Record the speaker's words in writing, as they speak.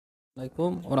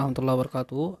আলাইকুম ওয়া রাহমাতুল্লাহি ওয়া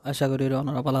বারাকাতুহু আশা করি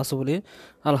আপনারা ভালো আছেন বলি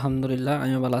আলহামদুলিল্লাহ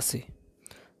আমি ভালো আছি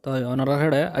তো আপনারা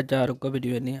হেডে আজ আরোগ্য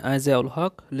ভিডিও নি আজ আউল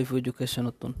হক লিভ এডুকেশন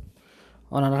উত্তন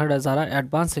আপনারা হেডে যারা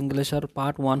অ্যাডভান্স ইংলিশের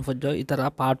পার্ট 1 পর্যন্ত ইতারা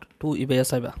পার্ট 2 ইবে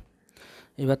আসাইবা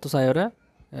এবার তো চাইরে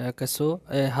কিছু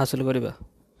হাসিল করিবা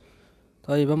তো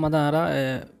এবার মাদারা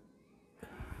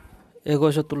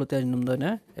এগোশ তুলতে আইনুম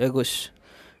দনে এগোশ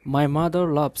my mother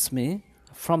loves me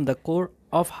from the core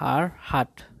of her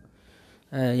heart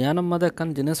ইয়ানোর মধ্যে একখান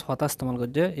জিনিস হতা ইস্তেমাল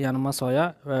করছে ইয়ানোর মা সয়া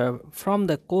from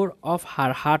the core of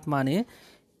her heart মানে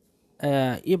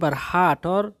এবার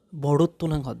হার্টর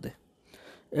বড়ুত্তুন হদে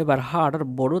এবার হার্টর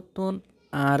বড়ুত্তুন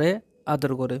আরে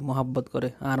আদর করে মোহাব্বত করে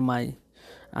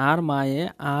আর মায়ে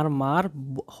আর মার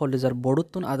হলিজার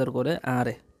বড়ুত্তুন আদর করে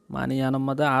আরে মানে ইয়ানোর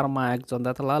মধ্যে আর মা একজন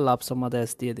দাতলা লাভসের মধ্যে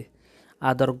এস দিয়ে দি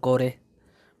আদর করে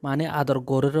মানে আদর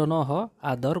গরেরও ন হ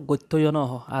আদর গত্যইও ন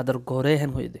হ আদর গরে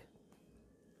হেন হয়ে দে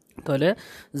তাহলে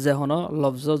যেহন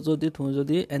লফজ যদি তুমি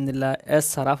যদি এনিলা এস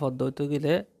সারা পদ্ধতি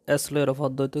গেলে এস লয়ের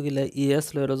পদ্ধতি গেলে এস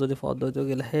লয়ের যদি পদ্ধতি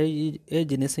গেলে সেই এই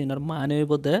জিনিস ইনার মানে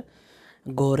বোধে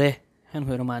গড়ে হেন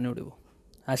হয়ে মানে উঠিব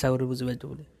আশা করি বুঝি পাইছো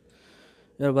বলে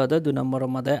এর বাদে 2 নম্বরের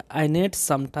মধ্যে আই need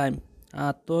some time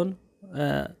Atan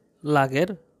লাগের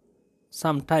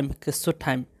some time কিছু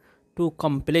টাইম টু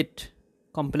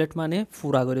কমপ্লিট মানে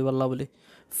পুরা করি পারলা বলি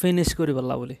ফিনিশ করি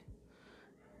পারলা বলি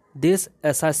দিস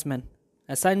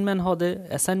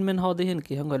অ্যাসাইনমেন্ট হদে হিন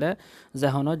কি হলে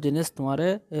যেহনৰ জিনিস তোমারে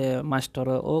মাস্টার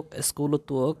ওক স্কুলত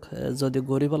ওক যদি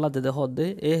গরিবলা দে হদে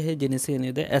সেই জিনিস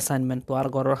এনে দে অ্যাসাইনমেন্ট তোমার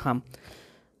ঘরের হাম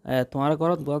তোমার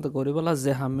ঘরত গরিবলা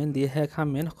যে হামিন দিয়ে হে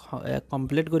হামিন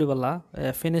কমপ্লিট করিবলা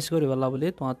ফিনিশ করিবলা বলি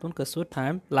তোমার তুন কিছু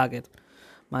টাইম লাগে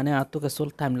মানে আতো কিছু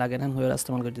টাইম লাগে হেন হয়ে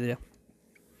ইস্তেমাল করে দিয়া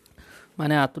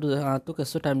মানে আতো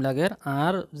কিছু টাইম লাগে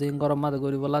আর যে গরম মাদ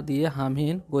গরিবলা দিয়ে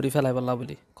হামহিন গড়ি ফেলাইবলা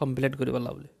বলি কমপ্লিট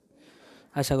করিবলা বলি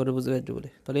আশা করি বুঝতে পারছি বলি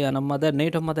তাহলে ইয়ানোর মধ্যে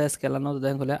নেট মধ্যে স্কেলানো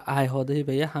দেখ হলে আই হদে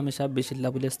ভাইয়া হামেশা বেশিল্লা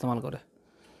বলে ইস্তেমাল করে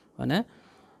মানে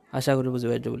আশা করি বুঝতে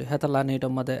পারছি বলি হেতালা নেট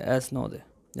মধ্যে এস ন দে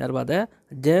ইয়ার বাদে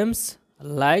জেমস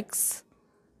লাইকস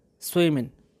সুইমিং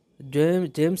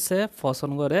জেমসে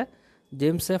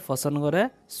পছন্দ করে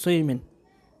সুইমিং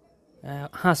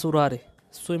হাঁসুরারে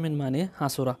সুইমিং মানে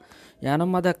হাঁসুরা ইয়ানোর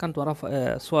মধ্যে একখান তোরা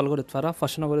সোয়াল করি পারা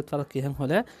প্রশ্ন করি পারা কি হেন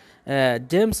হলে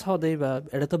জেমস হদে বা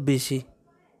এটা তো বেশি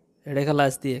এটা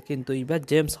লাইস দিয়ে কিন্তু ইবা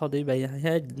জেমস হদেই ভাই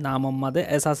হ্যাঁ নাম মাদে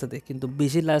এস আছে দে কিন্তু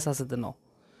বেশি লাইস আছে দে ন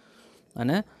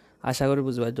মানে আশা করি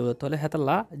বুঝবা তাহলে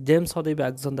হেতালা জেমস হদেই বা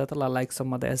একজন দেতালা লাইকস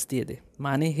মাদে এস দিয়ে দে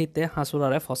মানে হিতে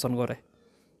হাঁসুরারে পছন্দ করে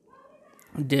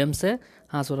জেমসে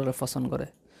হাঁসুরারে পছন্দ করে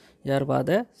ইয়ার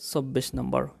বাদে 24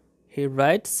 নম্বর he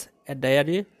writes a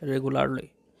diary regularly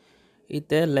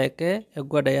ইতে লেখে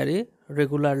এগুয়া ডায়েরি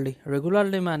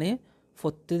রেগুলারলি মানে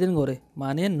প্রতিদিন করে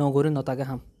মানে নগরী নতাকে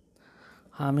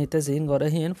হামিতে জিন করে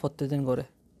হিন 40 দিন করে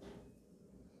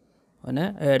মানে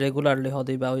রেগুলারলি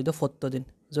হদি বা ওই তো 40 দিন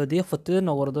যদি 40 দিন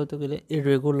নগর দইতে গেলে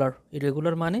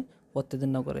ইরেগুলার মানে 40 দিন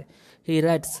নগরে হি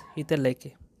রাইটস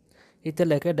হিতে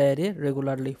লেখে ডায়েরি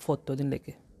রেগুলারলি 40 দিন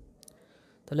লেখে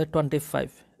তাহলে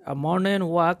 25 a morning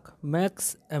walk max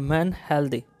a man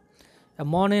healthy A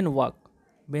morning walk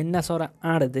বিন্যাসরা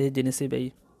আড় দে জিনিসই বাই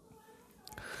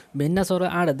বিন্যাসরা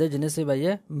আড় দে জিনিসই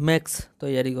বাইয়ে মেক্স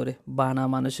তৈয়ারি করে বানা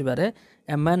মানুষ বারে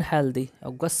এ ম্যান হেলদি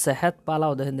অগ্য সেহত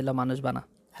বালাও দেখেন দিলা মানুষ বানা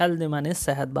হেলদি মানে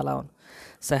সেহত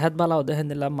বালাও দেখেন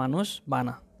দিলা মানুষ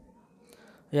বানা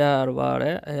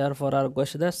ইয়ার পর আর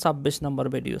গোশ দে 26 নম্বর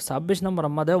ভিডিও 26 নম্বর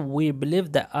আমাদের উই believe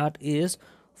the earth is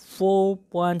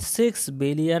 4.6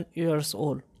 billion years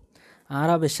old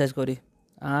আরা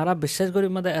বিশ্বাস করি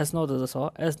মধ্যে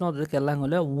এস নদে কেলা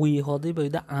হলে উই হদি বই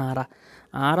দে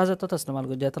আরা যত ইস্তেমাল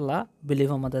করি যেতলা বিলিভ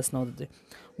মধ্যে এস নদে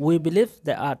উই বিলিভ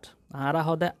দ্য আর্থ আরা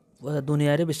হদে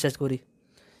দুনিয়ারে বিশ্বাস করি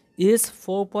ইজ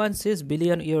 4.6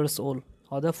 বিলিয়ন ইয়ার্স ওল্ড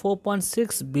হদে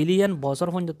 4.6 বিলিয়ন বছর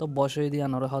পর্যন্ত বসই দিয়ে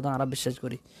আনরে হদে আরা বিশ্বাস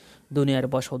করি দুনিয়ার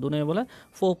দুনিয়া বলে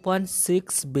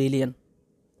 4.6 বিলিয়ন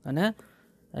মানে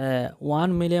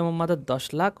 1 মিলিয়ন মধ্যে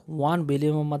 10 লাখ 1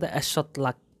 বিলিয়ন মধ্যে 100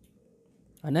 লাখ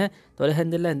মানে তোরে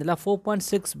হেন্দিলা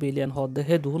 4.6 বিলিয়ন হদে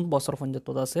হে দুন বছর পর্যন্ত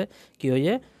আছে কি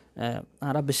হয়ে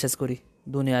আরা বিশ্বাস করি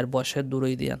দুনিয়ার বসে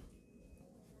দূরই দিয়ান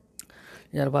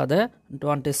ইয়ার বাদে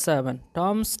 27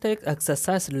 টমস টেক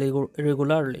এক্সারসাইজ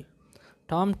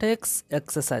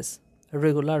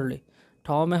রেগুলারলি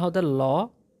টমে হদে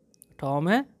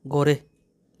টমে গড়ে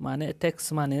মানে টেক্স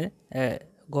মানে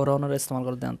গড়নের ইস্তেমাল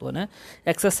করে দেন তো মানে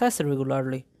এক্সারসাইজ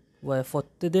রেগুলারলি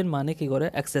প্রতিদিন মানে কি করে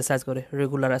এক্সারসাইজ করে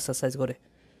রেগুলার এক্সারসাইজ করে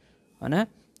মানে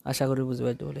আশা করি বুঝতে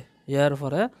পারছি বলে ইয়ার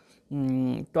পরে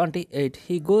 28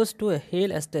 হি goes to a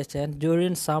hill station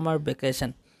during summer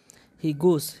vacation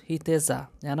হিতে যা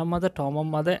এনার মধ্যে টমের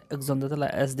মধ্যে একজন দিতে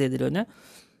এস দিয়ে দিল না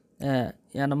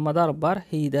ইয়ার মধ্যে আরবার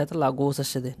হি দেয় লাগোস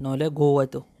আসে দে নহলে গো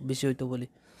হয়তো বেশি হইতো বলি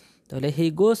তাহলে হি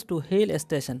গোজ টু হিল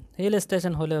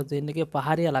স্টেশন হলে যেনেকি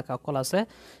পাহাড়ি এলাকা অকল আছে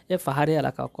এই পাহাড়ি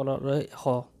এলাকা অকলৰ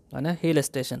মানে হিল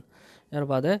স্টেশন ইয়াৰ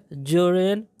বাদে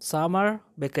ডিউৰিং সামাৰ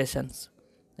ভেকেশনস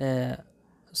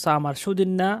সামাৰ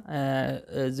সুদিন না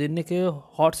যেনেকি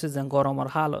হট সিজন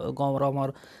গৰমৰ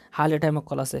হালি টাইম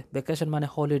অকল আছে ভেকেশন মানে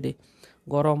হলিডে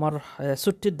গৰমৰ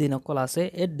ছুটিৰ দিন অকল আছে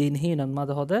এই দিনহীনৰ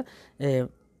মাঝে হতে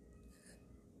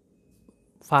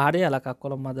পাহাড়ি এলাকা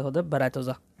অকলৰ মাঝে হতে বেড়াইতে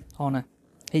যা হনে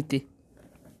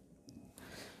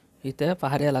হিতে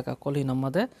পাহাড়ি এলাকা কলিনৰ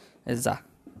মাঝে যা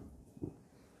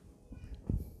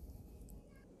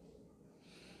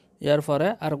ইয়ার পরে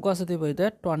আর আছে দিব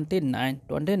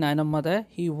 29 মধ্যে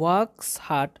he works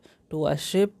hard to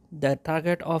achieve the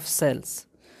target of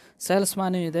sales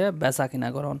মানে ইদে বেচা কিনা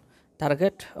করণ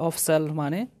টার্গেট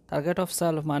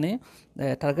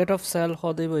অফ সেল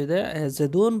হদিব ইদে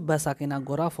যেদুন বেচা কিনা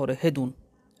গড়া ফরে হেদুন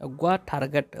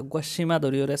টার্গেট সীমা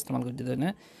দরিয়রে ইস্তেমাল করে দিতে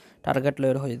টার্গেট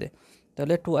লয়ের হয়ে দে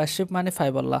তাহলে টু অ্যাচিভ মানে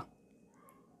ফাইবল্লা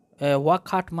ওয়ার্ক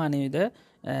হার্ড মানে ইদে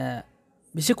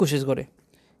বেশি কোশিশ করে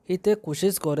হিতে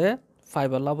কোশিশ করে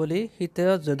ফাইবল্লা বলি হিতে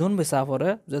যেদুন বেচা পরে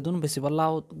যেদুন বেশি পাল্লা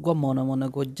মনে মনে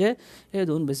গজ্জে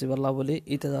দুন বেশি পাল্লা বলি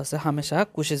ইতে আছে হামেশা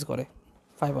কোশিশ করে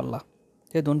ফাইবল্লা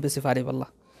দুন বেশি ফারি পাল্লা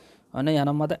মানে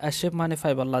ইয়ানোর মধ্যে অ্যাচিভ মানে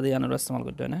ফাইবল্লা দিয়ে ইয়ানোর ইস্তেমাল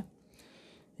করতে হয় না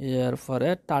এর পরে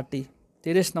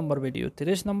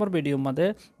 30 নম্বর ভিডিও মধ্যে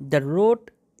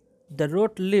the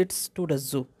road leads to the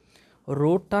zoo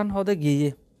road টান হতে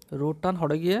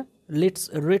গিয়ে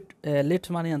লিডস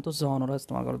মানে তো জহনের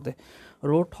ইস্তেমাল করতে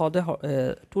রোড হতে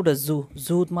টু দ্য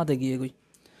জুত মাদে গিয়ে গই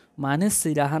মানে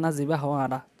চিড়িয়াখানা যা হওয়া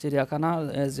আরা চিড়িয়াখানা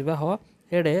যা হওয়া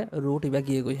হেডে রোড ইবা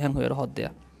গিয়ে গই হ্যাং হয়ে হদ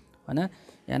দেয়া মানে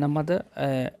এনার মধ্যে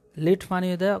লিড মানে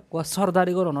দে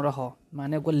সরদারি করণর হ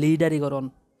মানে লিডারি করণ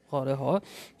করে হ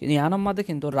কিন্তু ইয়ানোর মধ্যে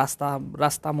কিন্তু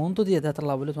রাস্তা মন তো দিয়ে দেয়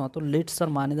তাহলে বলে তোমার তো লিডসর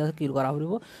মানে দেয় কি করা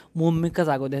ফুরিব মুম্মিকা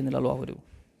জাগো দিয়ে নিলা লোয়া ফুরিব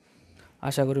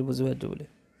আশা করি বুঝি পারছো বলে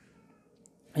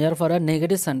ইয়ার পরে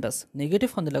নেগেটিভ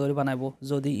সন্দিলা করে বানাইব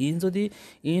যদি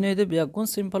ইন হইতে বিয়াগুণ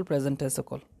সিম্পল প্রেজেন্ট টেন্স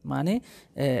সকল মানে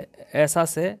এস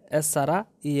আছে এস সারা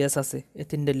এস আছে এই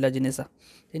তিনডিল্লা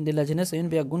জিনিস ইন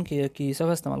বিয়াগুণ কি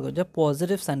হিসাবে ইস্তেমাল করছে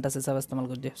পজিটিভ সেন্টেন্স হিসাবে ইস্তেমাল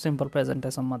করছে সিম্পল প্রেজেন্ট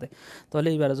টেন্সের মধ্যে তাহলে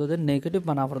এইবারে যদি নেগেটিভ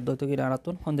বানা পদ্ধতি কি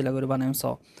আনাতুন সন্দিলা করে বানাইম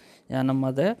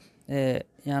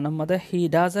ইয়ানোর মধ্যে হি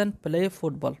ডাজেন্ট প্লে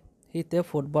ফুটবল হিতে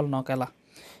ফুটবল ন খেলা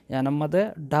ইয়ানোর মধ্যে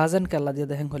ডাজেন্ট খেলা দিয়ে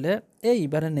দেখেন হলে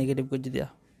এইবারে নেগেটিভ করছে দিয়া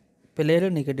প্লেয়ারে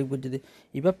নেগেটিভ বুঝে দিই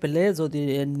এবার প্লে যদি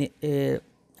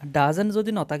ডাজেন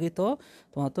যদি নথাকিত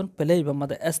তোমার প্লে এবার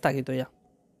মধ্যে এস থাকিত ইয়া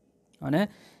মানে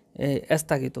এস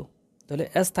থাকিত তাহলে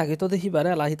এস থাকিত দেখিবারে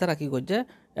আলাহিতা রাখি করছে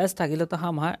এস থাকিলে তো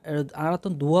হাম আর তো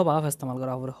দুয়া ভাব ইস্তেমাল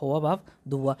করা হবে হওয়া ভাব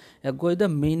দুয়া একগৈ দে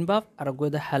মেইন ভাব আর একগৈ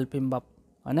দে হেল্পিং ভাব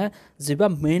মানে যা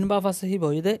মেইন ভাব আছে সি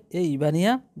বহি দে এই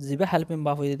ইবানিয়া যা হেল্পিং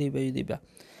ভাব হয়ে দিবা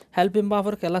হেল্পিং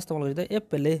বাফর খেলা ইস্তেমাল করে এ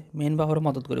পেলে মেইন বাফর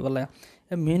মদত কৰিব লাগে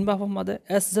এই মেইন বাফৰ মধ্যে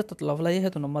এস যে ততলাভ লাগে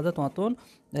সেইটোৰ মাজে তোমার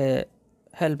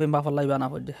হেল্পিং বাফর লাগবে না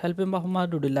পড়ে হেল্পিং বাফর মানে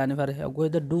দুদিল্লা আনি পারে গৈ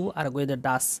দে ডু আর গৈ দে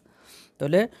ডাস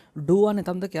তাহলে ডু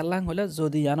আনিতাম তো কেলাং হলে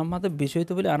যদি ইয়ানোর মধ্যে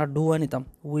বিষয়টো বলে আনা do আনিতাম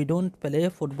we don't play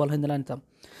football হেন্দিলা আনিতাম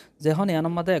যখন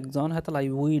ইয়ানোর মধ্যে একজন হেতে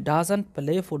লাগে উই ডাজেন্ট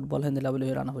প্লে ফুটবল হেন্দিলা বলে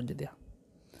রানা পড়ে দিয়া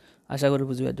আশা করি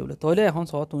বুঝি পারছো বলে তাহলে এখন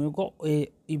চ তুমি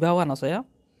ইবাও আনছ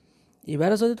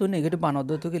এবারে যদি তুমি নেগেটিভ বানাও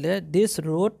তো গেলে this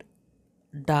road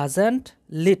doesn't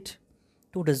lead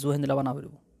to the zoo হেন্দিলা বানা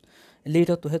ফুরিব লিড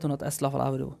তো হে তোমার এসলা ফেলা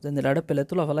ফুরিব যেন দিলাড়ে পেলে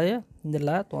তোলা ফেলাই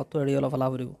দিলা তোমার তো এড়িয়ে ফেলা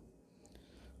ফুরিব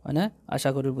হয় না আশা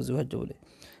করি বুঝি পারছো বলে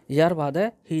ইয়ার বাদে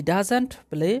হি ডাজেন্ট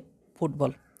প্লে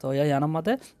ফুটবল তো ইয়ানোর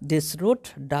মধ্যে this road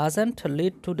doesn't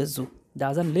lead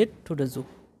to the zoo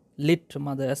lead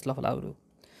মাঝে এসলা ফেলা ফুরিব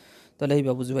তাহলে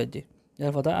এইবার বুঝি পারছি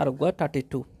ইয়ার কথা আর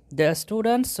 32 The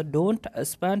students don't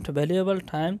spend valuable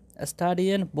time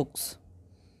studying books.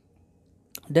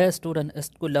 The student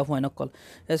school of one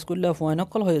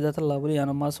হয়ে যেতে লাভলি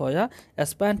ইয়ানোর মাস হয়া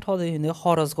স্পেন্ড হতে হিন্দে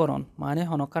খরচ করন মানে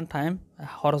হনকান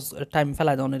টাইম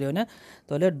ফেলাই দেওয়া নিয়ে না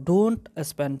তাহলে ডোন্ট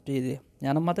স্পেন্ড দিয়ে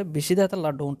ইয়ানোর মাতে বেশি দেয়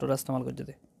তাহলে ডোন্টর ইস্তেমাল করে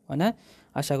দিতে হয় না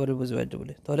আশা করি বুঝি পারছো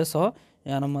বলে তাহলে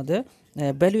ইয়ানোর মধ্যে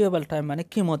ভ্যালুয়েবল টাইম মানে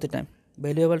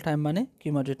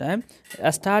কিমতি টাইম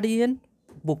স্টাডিং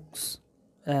বুকস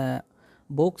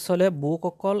বুকস হলে বুক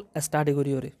অকল স্টাডি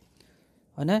করি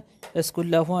হয়নে স্কুল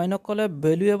লাইফ অকলে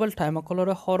ভ্যালুয়েবল টাইম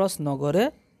অকলরে খরচ নগরে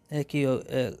কি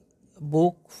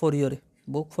বুক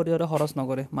ফরিয়রে খরচ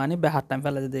নগরে মানে বেহার টাইম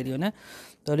ফেলাই দেরি হয় না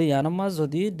তাহলে ইয়ানোর মাছ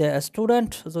যদি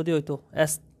স্টুডেন্ট যদি হইতো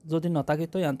যদি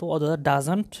নথাকিত ইয়ানতো অযথা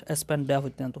ডাজেন্ট স্পেন্ড দেওয়া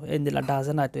হইতো ইয়ানতো এই দিলা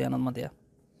ডাজেন্ট আইতো ইয়ানোর মা দেয়া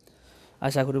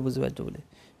আশা করি বুঝি পারছো বলে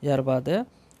ইয়ার বাদে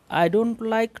আই ডোন্ট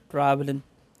লাইক ট্রাভেলিং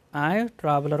আই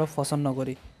ট্রাভেলারও পছন্দ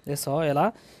করি এলা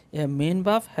main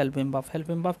verb helping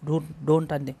verb don't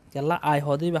আনি কেলা আই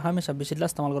হদি বা হামেশা বেশিলা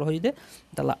ইস্তেমাল করা হইদে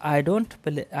তাহলে আই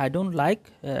ডোন্ট লাইক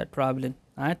ট্রাভেলিং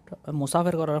আই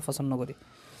মুসাফির করার পছন্দ করি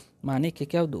মানে কে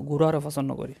কেউ ঘুরার পছন্দ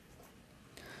করি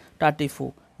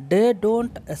 34 they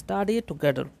don't study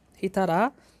together হিতারা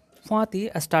ফুয়াতি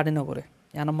study নকরে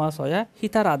Iyana মাস হয়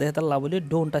হিতারা দে তাল্লা বলি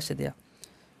ডোন্ট আসে দিয়া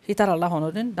হিতারা Allah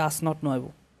হনদিন does not নয়ব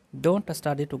don't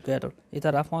study together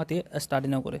হিতারা ফুয়াতি study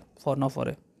নকরে for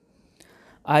নফরে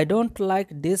I don't like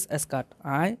this skirt.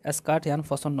 I skirt yan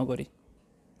পছন্দ করি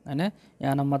মানে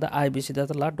ইয়ান আমাদের আই বেশি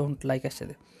দেতলা ডোন্ট লাইক আসে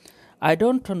দে I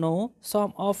don't know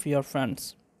some of your friends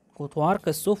তোমার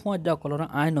কিছু মজা কলরে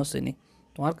আই নো চিনি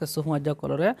তোমার কিছু মজা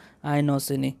কলরে আই নো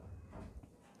চিনি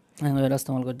এর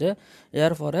ইস্তেমাল করছে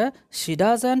এর পরে she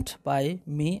doesn't buy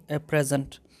me a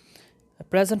present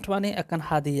মানে একান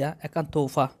হাদিয়া একান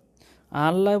তোফা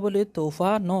আল্লাহ বলি তোফা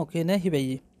নো কিনে হিবাই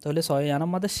তাহলে ছয় ইয়ান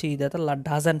আমাদের সি দেতলা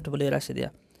ডাজেন্ট বলে রাশি দিয়া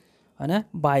মানে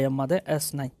বাই আমাদের এস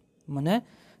নাই মানে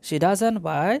she doesn't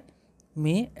buy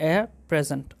me a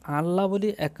present Allah বলি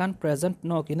একান প্রেজেন্ট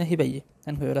ন কিনে হিবাই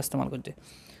এন হয়ে ইস্তেমাল করছে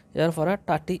এর পরে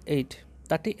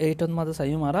 38 এর মধ্যে চাই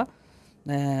মারা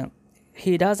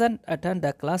he doesn't attend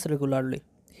the class regularly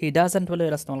he doesn't বলে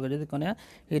ইস্তেমাল করছে যদি কোনে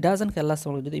he doesn't ক্লাস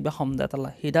ইস্তেমাল করছে ইবা হম দেতলা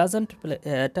he doesn't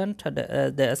attend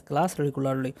the class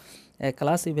regularly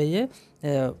class ইবাইয়ে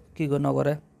কি গো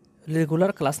নগরে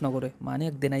রেগুলার ক্লাস নগরে মানে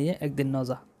একদিন আইয়ে একদিন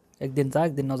নজা একদিন যা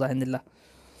একদিন নজা হিন্দিল্লা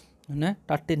মানে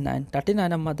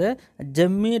 39 এর মধ্যে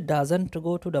Jamie doesn't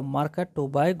go to the market to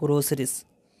by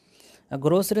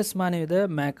groceries মানে ইদে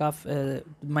মেকআপ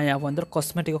মায়া বন্ধর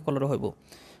কসমেটিক কলর হইব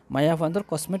মায়া বন্ধর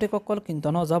কসমেটিক কল কিন্তু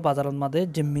নজা বাজারের মধ্যে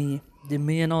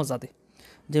জিম্মি নজা দে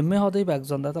জিম্মি হদেই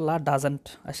একজন দাতা লা ডাজেন্ট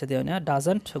আসে দিয়ে না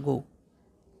ডাজেন্ট গো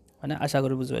মানে আশা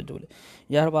করি বুঝতে পারছো বলে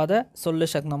ইয়ার বাদে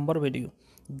 41 নম্বর video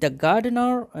the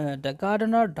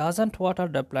gardener doesn't water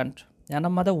the plant ইয়ার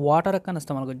মধ্যে ওয়াটার একান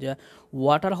ইস্তেমাল করছে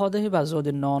ওয়াটার হদে হিবা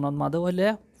যদি ননদ মধ্যে হইলে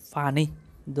পানি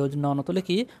যদি নন তুলে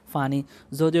কি পানি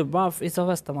যদি বার্ফ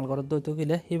হিসাবে ইস্তেমাল করে দই তো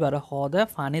কিলে হিবারে হদে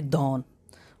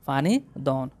পানি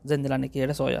দন যেন দিলা নাকি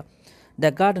এটা সয়া দ্য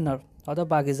গার্ডেনার হদে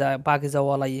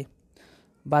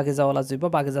বাগিচাওয়ালা যাইব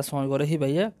বাগিচা সময় করে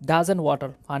হিবাইয়ে ডাজেন্ট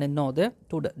ওয়াটার পানি নদে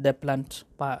টু দ্য প্ল্যান্ট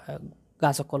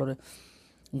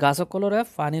গাছক কলরে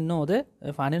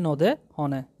পানি নদে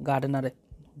হনে গার্ডেনারে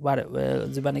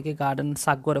যা নাকি গার্ডেন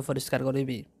শাক করে পরিষ্কার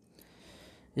করবি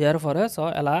ইয়ার পরে স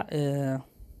এলা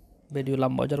ভিডিও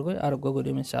লম্বা কই আরোগ্য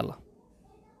করিম ইনশাআল্লাহ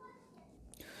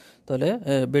তাহলে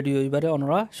ভিডিও এবারে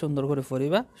অনরা সুন্দর করে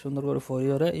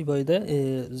ফরিরে ইবাইদে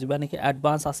যা নাকি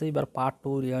অ্যাডভান্স আছে এবার পার্ট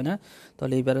 2 রিয়ানা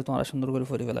তাহলে এবারে তোমরা সুন্দর করে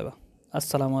ফরি ফেলাবা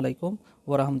আসসালামু আলাইকুম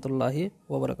ওয়া রাহমাতুল্লাহি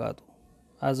ওয়া বারাকাতুহু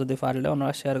আর যদি পারিলে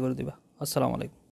অনরা শেয়ার করে দিবা আসসালামু আলাইকুম